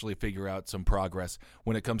can actually figure out some progress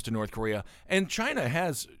when it comes to North Korea. And China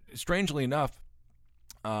has, strangely enough,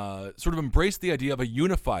 sort of embraced the idea of a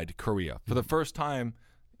unified Korea for the first time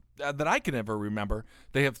that I can ever remember.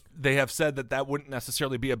 They have said that wouldn't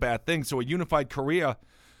necessarily be a bad thing. So a unified Korea,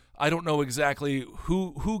 I don't know exactly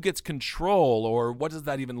who gets control or what does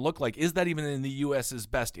that even look like. Is that even in the U.S.'s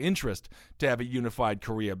best interest to have a unified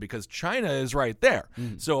Korea? Because China is right there.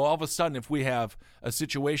 So all of a sudden, if we have a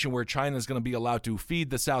situation where China is going to be allowed to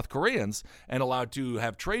feed the South Koreans and allowed to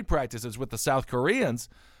have trade practices with the South Koreans,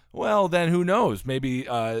 well, then who knows? Maybe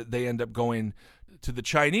they end up going to the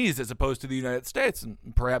Chinese as opposed to the United States, and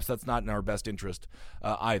perhaps that's not in our best interest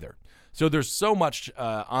either. So there's so much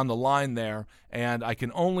on the line there, and I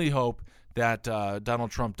can only hope that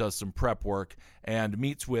Donald Trump does some prep work and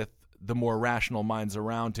meets with the more rational minds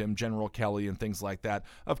around him, General Kelly and things like that.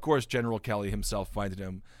 Of course, General Kelly himself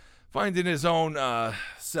finding his own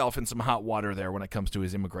self in some hot water there when it comes to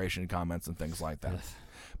his immigration comments and things like that.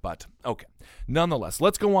 But, okay. Nonetheless,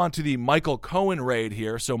 let's go on to the Michael Cohen raid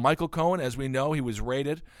here. So Michael Cohen, as we know, he was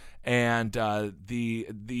raided, and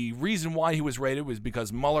the reason why he was raided was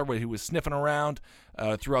because Mueller, he was sniffing around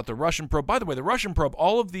throughout the Russian probe. By the way, the Russian probe,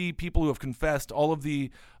 all of the people who have confessed, all of the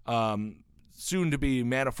soon-to-be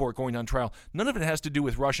Manafort going on trial, none of it has to do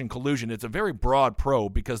with Russian collusion. It's a very broad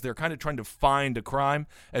probe because they're kind of trying to find a crime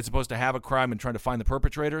as opposed to have a crime and trying to find the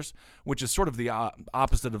perpetrators, which is sort of the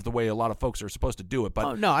opposite of the way a lot of folks are supposed to do it.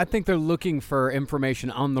 But no, I think they're looking for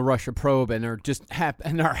information on the Russia probe and are just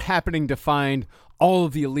are happening to find all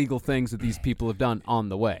of the illegal things that these people have done on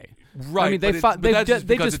the way. Right, I mean, they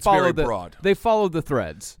just follow the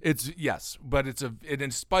threads. But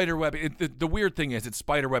it's spider webbing. The weird thing is it's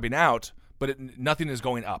spider webbing out, but nothing is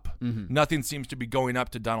going up. Mm-hmm. Nothing seems to be going up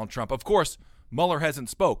to Donald Trump. Of course, Mueller hasn't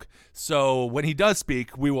spoke, so when he does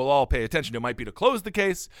speak, we will all pay attention. It might be to close the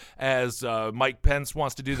case, as Mike Pence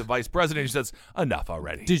wants to do, the vice president. He says, enough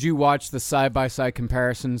already. Did you watch the side-by-side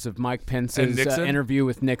comparisons of Mike Pence's interview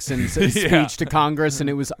with Nixon's speech to Congress, and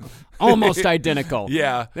it was almost identical.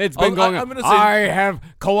 Yeah. It's been going on. I have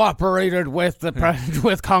cooperated with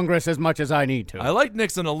with Congress as much as I need to. I like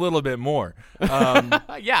Nixon a little bit more. Yeah,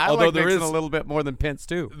 I like Nixon a little bit more than Pence,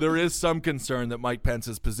 too. There is some concern that Mike Pence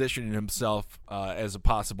is positioning himself as a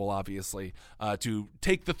possible, obviously, to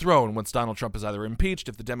take the throne once Donald Trump is either impeached.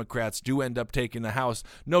 If the Democrats do end up taking the House,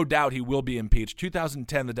 no doubt he will be impeached.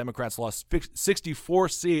 2010, the Democrats lost 64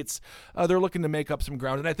 seats. They're looking to make up some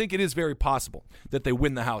ground, and I think it is very possible that they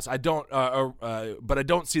win the House. But I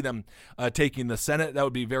don't see them taking the Senate. That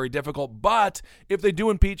would be very difficult. But if they do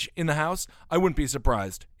impeach in the House, I wouldn't be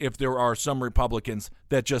surprised if there are some Republicans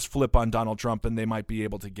that just flip on Donald Trump, and they might be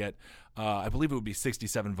able to get, I believe it would be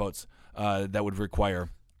 67 votes that would require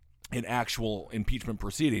an actual impeachment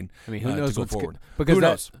proceeding. I mean, who knows to go what's forward? Because Who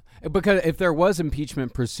knows? Because if there was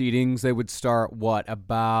impeachment proceedings, they would start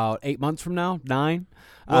about 8 months from now, 9.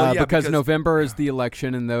 Well, yeah, because November is the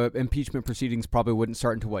election, and the impeachment proceedings probably wouldn't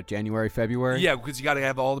start until January, February. Yeah, because you got to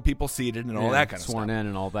have all the people seated and all that kind of stuff. Sworn in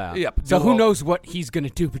and all that. Yep. So who knows what he's going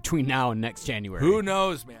to do between now and next January? Who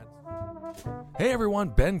knows, man? Hey everyone,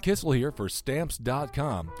 Ben Kissel here for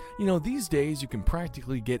Stamps.com. You know, these days you can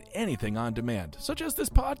practically get anything on demand, such as this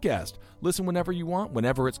podcast. Listen whenever you want,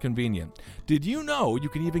 whenever it's convenient. Did you know you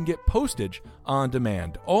can even get postage on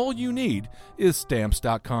demand? All you need is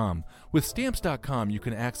Stamps.com. With Stamps.com, you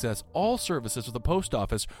can access all services of the post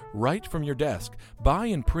office right from your desk. Buy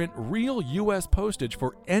and print real U.S. postage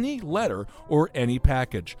for any letter or any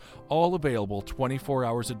package. All available 24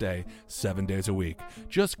 hours a day, 7 days a week.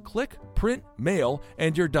 Just click, print, mail,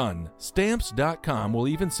 and you're done. Stamps.com will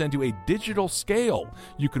even send you a digital scale.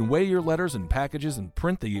 You can weigh your letters and packages and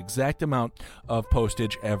print the exact amount of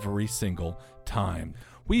postage every single time.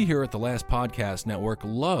 We here at the Last Podcast Network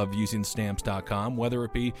love using Stamps.com, whether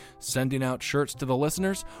it be sending out shirts to the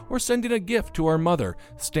listeners or sending a gift to our mother.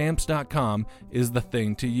 Stamps.com is the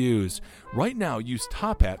thing to use. Right now, use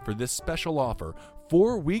Top Hat for this special offer.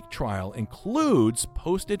 4-week trial includes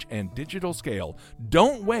postage and digital scale.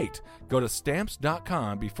 Don't wait. Go to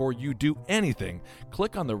Stamps.com before you do anything.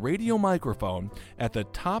 Click on the radio microphone at the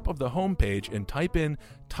top of the homepage and type in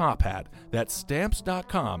Top Hat. That's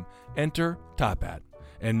Stamps.com. Enter Top Hat.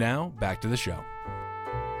 And now, back to the show.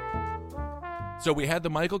 So we had the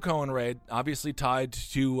Michael Cohen raid, obviously tied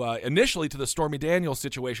to initially to the Stormy Daniels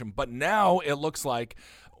situation, but now it looks like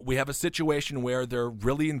we have a situation where they're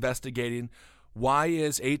really investigating why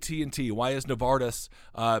is AT&T, why is Novartis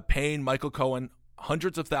paying Michael Cohen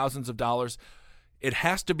hundreds of thousands of dollars. It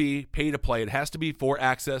has to be pay to play. It has to be for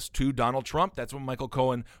access to Donald Trump. That's what Michael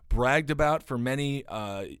Cohen bragged about for many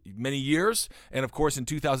years. And, of course, in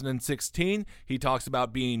 2016, he talks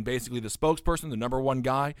about being basically the spokesperson, the number one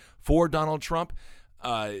guy for Donald Trump.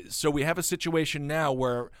 So we have a situation now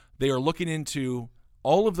where they are looking into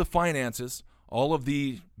all of the finances, all of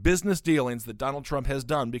the business dealings that Donald Trump has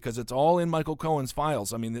done, because it's all in Michael Cohen's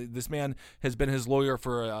files. I mean, this man has been his lawyer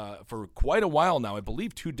for quite a while now, I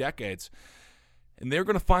believe 2 decades. And they're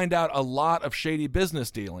going to find out a lot of shady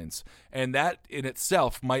business dealings. And that in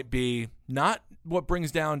itself might be not what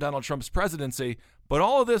brings down Donald Trump's presidency, but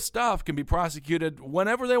all of this stuff can be prosecuted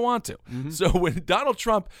whenever they want to. Mm-hmm. So when Donald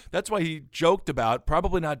Trump, that's why he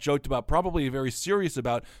probably very serious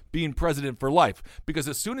about being president for life. Because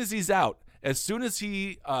as soon as he's out, as soon as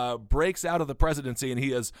he breaks out of the presidency and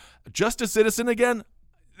he is just a citizen again,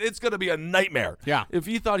 it's going to be a nightmare. Yeah. If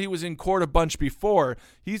he thought he was in court a bunch before,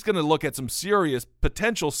 he's going to look at some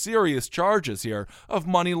potential serious charges here of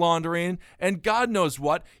money laundering and God knows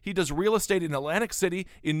what. He does real estate in Atlantic City,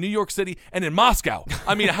 in New York City, and in Moscow.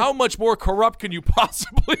 I mean, how much more corrupt can you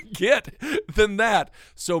possibly get than that?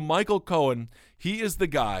 So Michael Cohen, he is the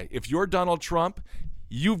guy. If you're Donald Trump,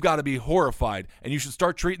 you've got to be horrified, and you should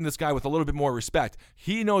start treating this guy with a little bit more respect.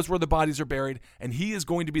 He knows where the bodies are buried, and he is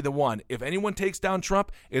going to be the one. If anyone takes down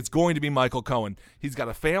Trump, it's going to be Michael Cohen. He's got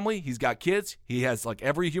a family. He's got kids. He has, like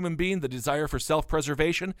every human being, the desire for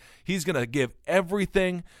self-preservation. He's going to give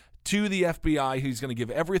everything to the FBI. He's going to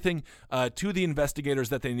give everything to the investigators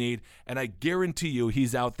that they need, and I guarantee you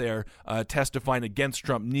he's out there testifying against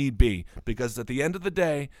Trump need be, because at the end of the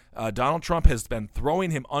day, Donald Trump has been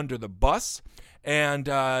throwing him under the bus, and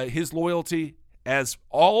his loyalty, as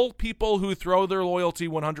all people who throw their loyalty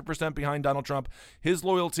 100% behind Donald Trump, his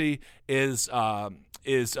loyalty is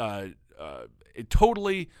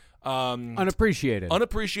totally unappreciated,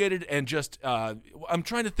 and just I'm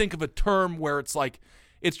trying to think of a term where it's like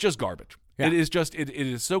it's just garbage. Yeah. It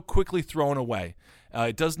is so quickly thrown away.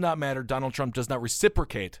 It does not matter. Donald Trump does not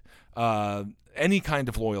reciprocate any kind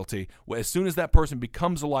of loyalty. As soon as that person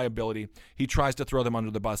becomes a liability, he tries to throw them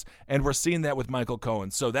under the bus, and we're seeing that with Michael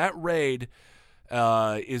Cohen. So that raid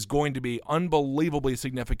is going to be unbelievably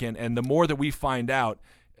significant, and the more that we find out,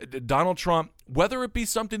 Donald Trump, whether it be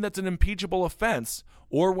something that's an impeachable offense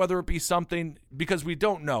or whether it be something, because we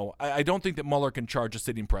don't know. I don't think that Mueller can charge a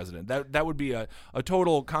sitting president. That would be a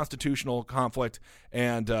total constitutional conflict,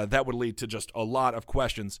 and that would lead to just a lot of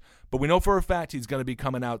questions. But we know for a fact he's going to be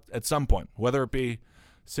coming out at some point, whether it be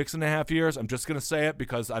 6.5 years, I'm just going to say it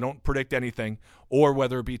because I don't predict anything, or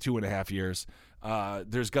whether it be 2.5 years.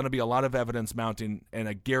 There's going to be a lot of evidence mounting, and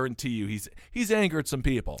I guarantee you he's angered some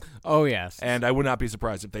people. Oh, yes. And I would not be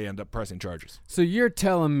surprised if they end up pressing charges. So you're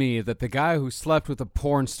telling me that the guy who slept with a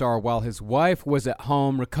porn star while his wife was at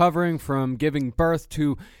home recovering from giving birth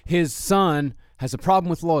to his son has a problem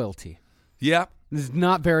with loyalty? Yeah. This is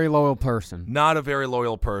not very loyal person. Not a very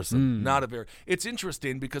loyal person. It's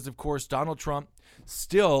interesting because, of course, Donald Trump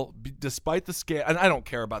still, despite the scale, and I don't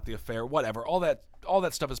care about the affair, whatever. All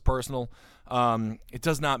that stuff is personal. It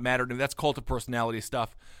does not matter to me. That's cult of personality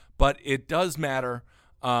stuff. But it does matter,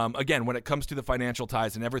 again, when it comes to the financial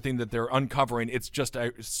ties and everything that they're uncovering. It's just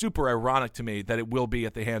super ironic to me that it will be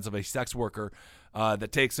at the hands of a sex worker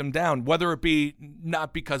that takes him down, whether it be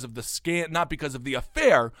not because of the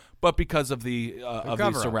affair, but because of the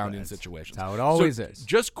surrounding situations. That's how it always is.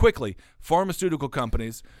 Just quickly, pharmaceutical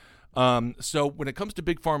companies. So when it comes to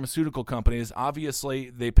big pharmaceutical companies, obviously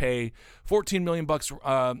they pay $14 million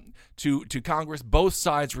to Congress. Both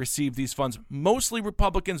sides receive these funds, mostly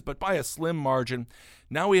Republicans, but by a slim margin.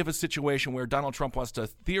 Now we have a situation where Donald Trump wants to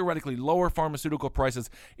theoretically lower pharmaceutical prices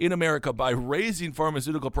in America by raising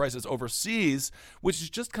pharmaceutical prices overseas, which is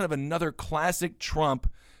just kind of another classic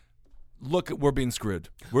Trump. Look, we're being screwed.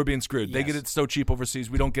 We're being screwed. Yes. They get it so cheap overseas.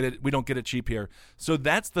 We don't get it. We don't get it cheap here. So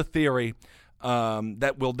that's the theory.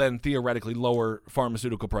 That will then theoretically lower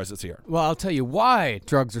pharmaceutical prices here. Well, I'll tell you why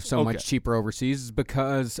drugs are so much cheaper overseas is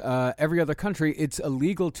because every other country, it's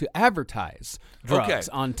illegal to advertise drugs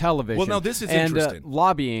on television. Well, now this is interesting.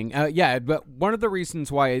 Lobbying, but one of the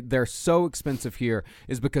reasons why they're so expensive here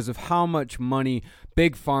is because of how much money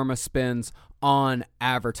Big Pharma spends on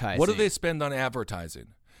advertising. What do they spend on advertising?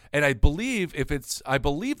 And I believe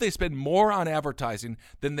they spend more on advertising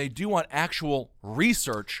than they do on actual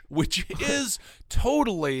research, which is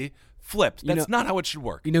totally flipped. That's not how it should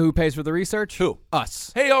work. You know who pays for the research? Who?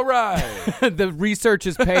 Us. Hey, all right. The research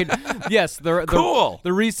is paid. Yes, cool.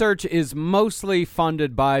 The research is mostly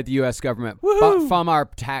funded by the U.S. government from our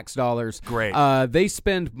tax dollars. Great. They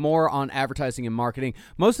spend more on advertising and marketing.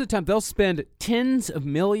 Most of the time, they'll spend tens of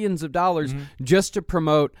millions of dollars just to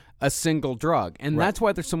promote a single drug, and that's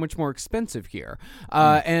why they're so much more expensive here.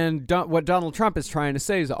 And what Donald Trump is trying to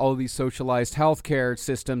say is that all these socialized healthcare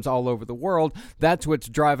systems all over the world, that's what's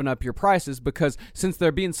driving up your prices, because since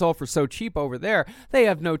they're being sold for so cheap over there, they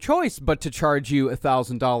have no choice but to charge you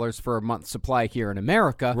 $1,000 for a month's supply here in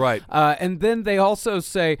America. Right. And then they also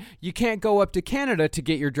say you can't go up to Canada to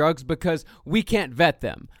get your drugs because we can't vet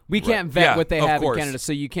them. We can't vet what they have in Canada,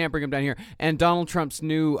 so you can't bring them down here. And Donald Trump's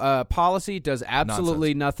new policy does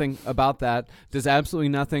absolutely nothing about that, does absolutely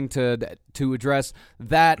nothing to address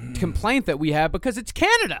that complaint that we have, because it's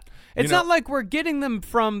Canada. It's not like we're getting them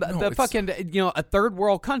from the fucking, a third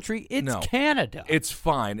world country. It's Canada. It's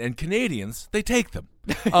fine. And Canadians, they take them.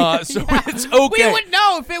 So it's okay. We would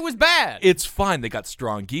know if it was bad. It's fine. They got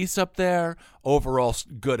strong geese up there, overall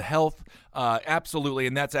good health. Absolutely.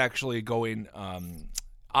 And that's actually going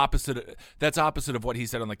opposite of what he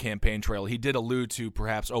said on the campaign trail. He did allude to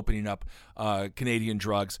perhaps opening up Canadian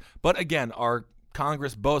drugs. But again, our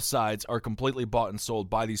Congress, both sides, are completely bought and sold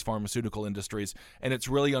by these pharmaceutical industries. And it's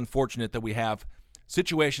really unfortunate that we have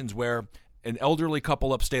situations where an elderly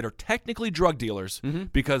couple upstate are technically drug dealers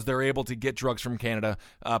because they're able to get drugs from Canada,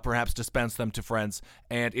 perhaps dispense them to friends.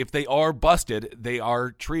 And if they are busted, they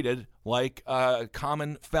are treated like a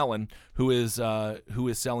common felon who is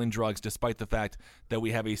selling drugs, despite the fact that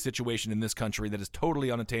we have a situation in this country that is totally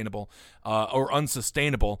unattainable or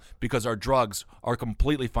unsustainable because our drugs are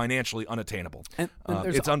completely financially unattainable. And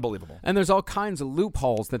it's unbelievable. And there's all kinds of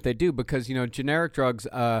loopholes that they do because, generic drugs,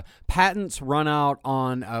 patents run out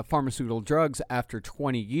on pharmaceutical drugs after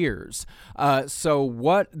 20 years. So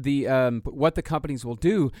what the companies will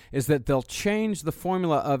do is that they'll change the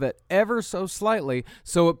formula of it ever so slightly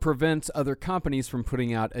so it prevents other companies from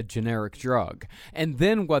putting out a generic drug. And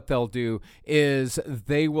then what they'll do is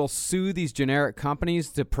they will sue these generic companies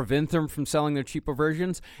to prevent them from selling their cheaper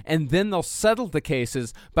versions, and then they'll settle the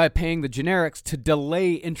cases by paying the generics to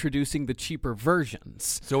delay introducing the cheaper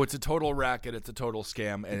versions. So it's a total racket, it's a total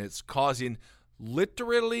scam, and it's causing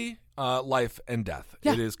literally life and death.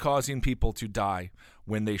 Yeah. It is causing people to die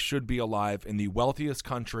when they should be alive in the wealthiest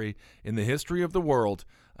country in the history of the world.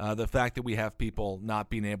 The fact that we have people not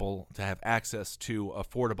being able to have access to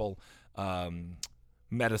affordable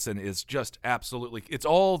medicine is just absolutely, it's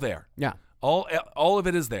all there. Yeah. All of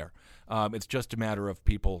it is there. It's just a matter of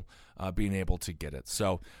people being able to get it.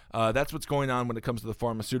 So that's what's going on when it comes to the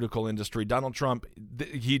pharmaceutical industry. Donald Trump,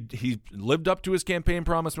 he lived up to his campaign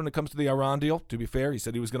promise when it comes to the Iran deal. To be fair, he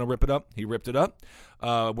said he was going to rip it up. He ripped it up.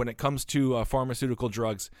 When it comes to pharmaceutical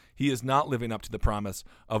drugs, he is not living up to the promise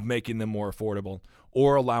of making them more affordable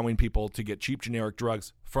or allowing people to get cheap generic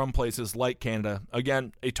drugs from places like Canada.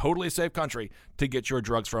 Again, a totally safe country to get your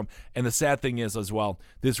drugs from. And the sad thing is as well,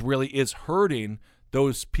 this really is hurting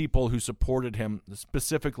those people who supported him,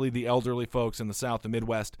 specifically the elderly folks in the South and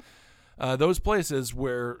Midwest. those places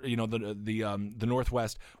where, the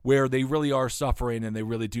Northwest, where they really are suffering and they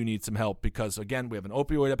really do need some help because, again, we have an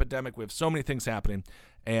opioid epidemic. We have so many things happening.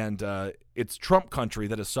 And it's Trump country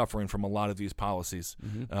that is suffering from a lot of these policies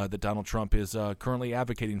that Donald Trump is currently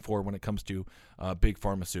advocating for when it comes to big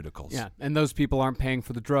pharmaceuticals. Yeah, and those people aren't paying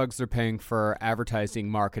for the drugs. They're paying for advertising,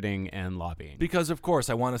 marketing, and lobbying. Because, of course,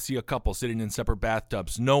 I want to see a couple sitting in separate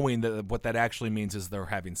bathtubs knowing that what that actually means is they're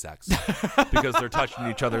having sex because they're touching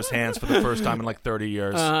each other's hands for the first time in like 30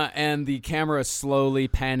 years. And the camera is slowly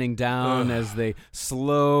panning down as they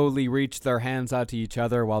slowly reach their hands out to each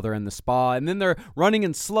other while they're in the spa. And then they're running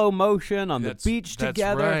in slow motion on the beach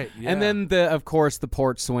together. Right, yeah. And then, of course, the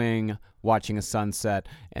port swing, watching a sunset,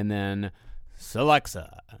 and then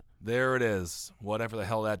Celexa. There it is. Whatever the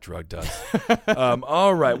hell that drug does.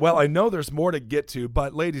 All right. Well, I know there's more to get to,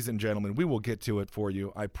 but ladies and gentlemen, we will get to it for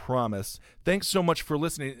you. I promise. Thanks so much for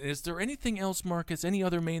listening. Is there anything else, Marcus? Any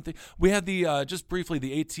other main thing? We had the just briefly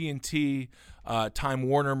the AT&T Time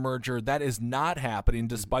Warner merger. That is not happening,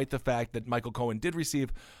 despite the fact that Michael Cohen did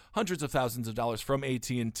receive hundreds of thousands of dollars from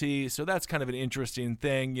AT&T. So that's kind of an interesting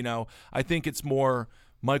thing. I think it's more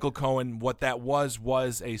Michael Cohen, what that was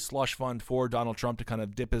a slush fund for Donald Trump to kind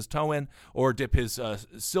of dip his toe in or dip his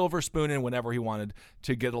silver spoon in whenever he wanted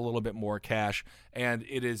to get a little bit more cash. And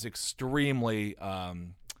it is extremely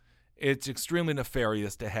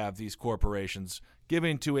nefarious to have these corporations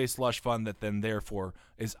giving to a slush fund that then therefore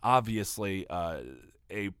is obviously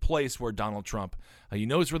a place where Donald Trump, he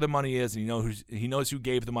knows where the money is, and he knows who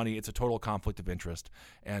gave the money. It's a total conflict of interest,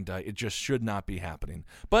 and it just should not be happening.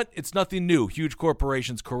 But it's nothing new. Huge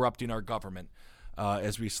corporations corrupting our government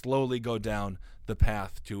as we slowly go down the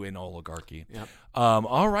path to an oligarchy. Yep.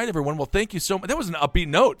 All right, everyone. Well, thank you so much. That was an upbeat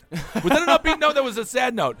note. Was that an upbeat note? That was a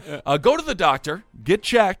sad note. Go to the doctor. Get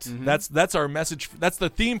checked. That's our message. That's the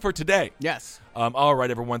theme for today. Yes. All right,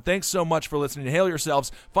 everyone. Thanks so much for listening. Hail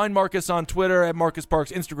yourselves. Find Marcus on Twitter at Marcus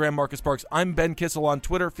Parks, Instagram Marcus Parks. I'm Ben Kissel on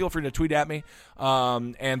Twitter. Feel free to tweet at me.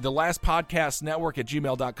 And the Last Podcast Network at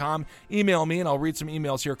gmail.com. Email me, and I'll read some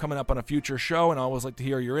emails here coming up on a future show, and I always like to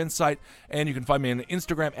hear your insight. And you can find me on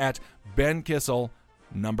Instagram at Ben Kissel,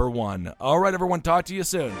 #1. All right, everyone. Talk to you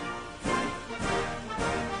soon.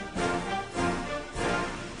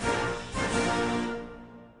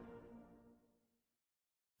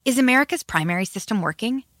 Is America's primary system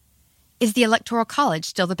working? Is the Electoral College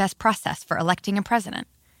still the best process for electing a president?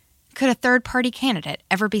 Could a third-party candidate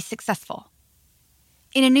ever be successful?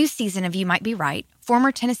 In a new season of You Might Be Right,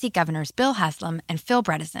 former Tennessee governors Bill Haslam and Phil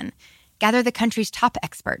Bredesen gather the country's top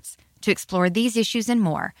experts to explore these issues and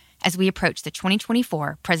more as we approach the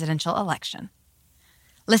 2024 presidential election.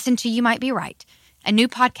 Listen to You Might Be Right, a new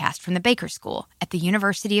podcast from the Baker School at the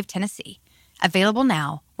University of Tennessee, available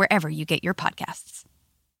now wherever you get your podcasts.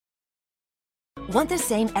 Want the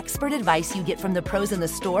same expert advice you get from the pros in the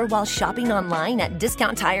store while shopping online at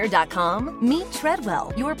DiscountTire.com? Meet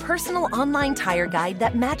Treadwell, your personal online tire guide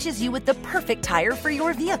that matches you with the perfect tire for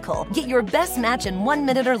your vehicle. Get your best match in 1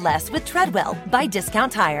 minute or less with Treadwell by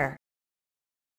Discount Tire.